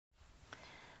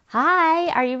Hi,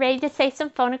 are you ready to say some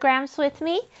phonograms with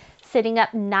me? Sitting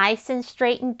up nice and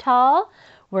straight and tall.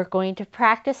 We're going to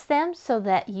practice them so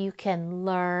that you can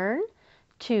learn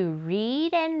to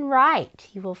read and write.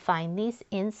 You will find these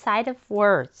inside of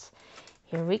words.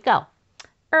 Here we go.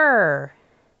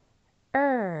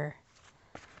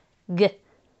 G,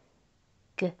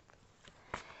 g.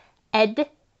 Ed,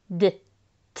 d,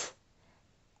 t.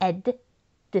 Ed, d,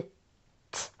 t.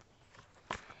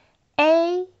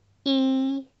 A,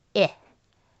 E, I.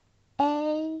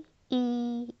 A,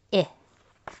 E, I.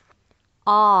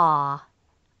 Ah,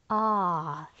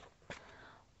 ah.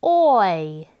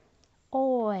 Oi,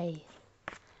 oi.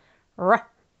 R,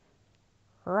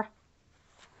 r.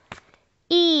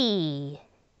 E,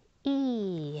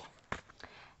 e.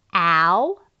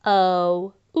 Ow,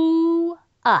 o, oo,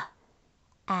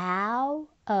 Ow,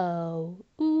 o,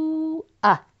 oo,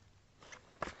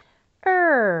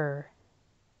 Er,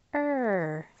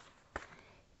 er.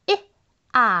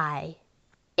 I,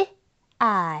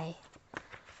 I.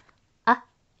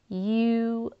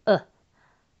 You,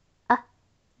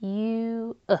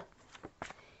 you,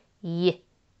 Y,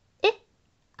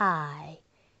 I,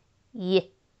 y,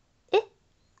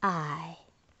 I.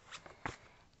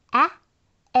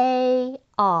 A,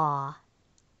 aw,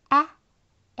 a,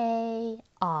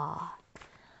 aw.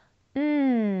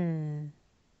 Mm,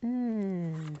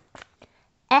 mm.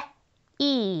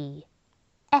 E,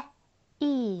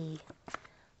 e.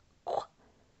 Qu,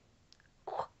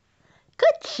 qu.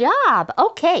 Good job.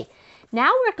 Okay,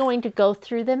 now we're going to go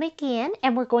through them again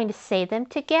and we're going to say them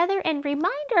together and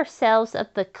remind ourselves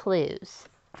of the clues.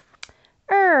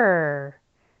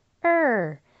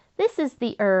 This is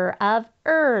the of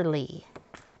early.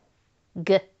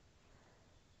 G,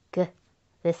 g.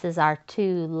 This is our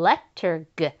two-letter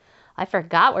G. I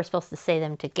forgot we're supposed to say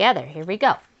them together. Here we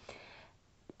go.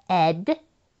 Ed, d,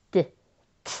 t.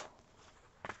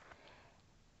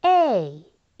 A,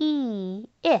 E,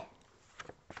 I.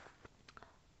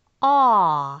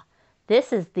 Aw.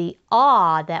 This is the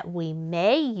aw that we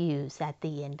may use at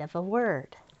the end of a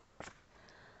word.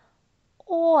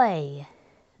 Oi.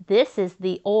 This is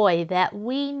the oi that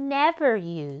we never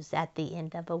use at the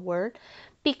end of a word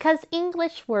because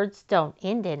English words don't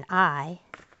end in I.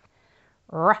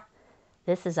 R.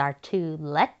 This is our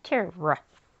two-letter R.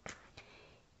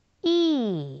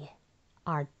 E.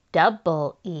 Our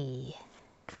double E.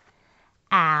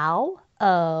 Ow,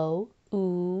 o,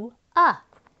 oo,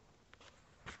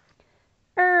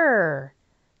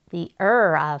 the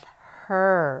of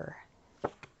her.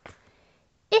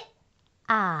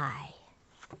 I.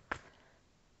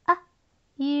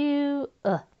 You,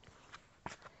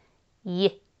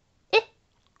 Y,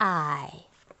 I.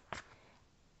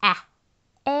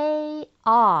 A,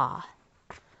 aw.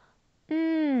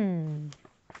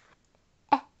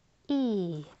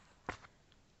 E.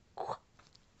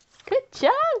 Good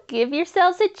job. Give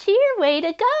yourselves a cheer. Way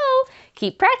to go.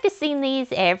 Keep practicing these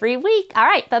every week. All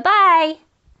right. Bye-bye.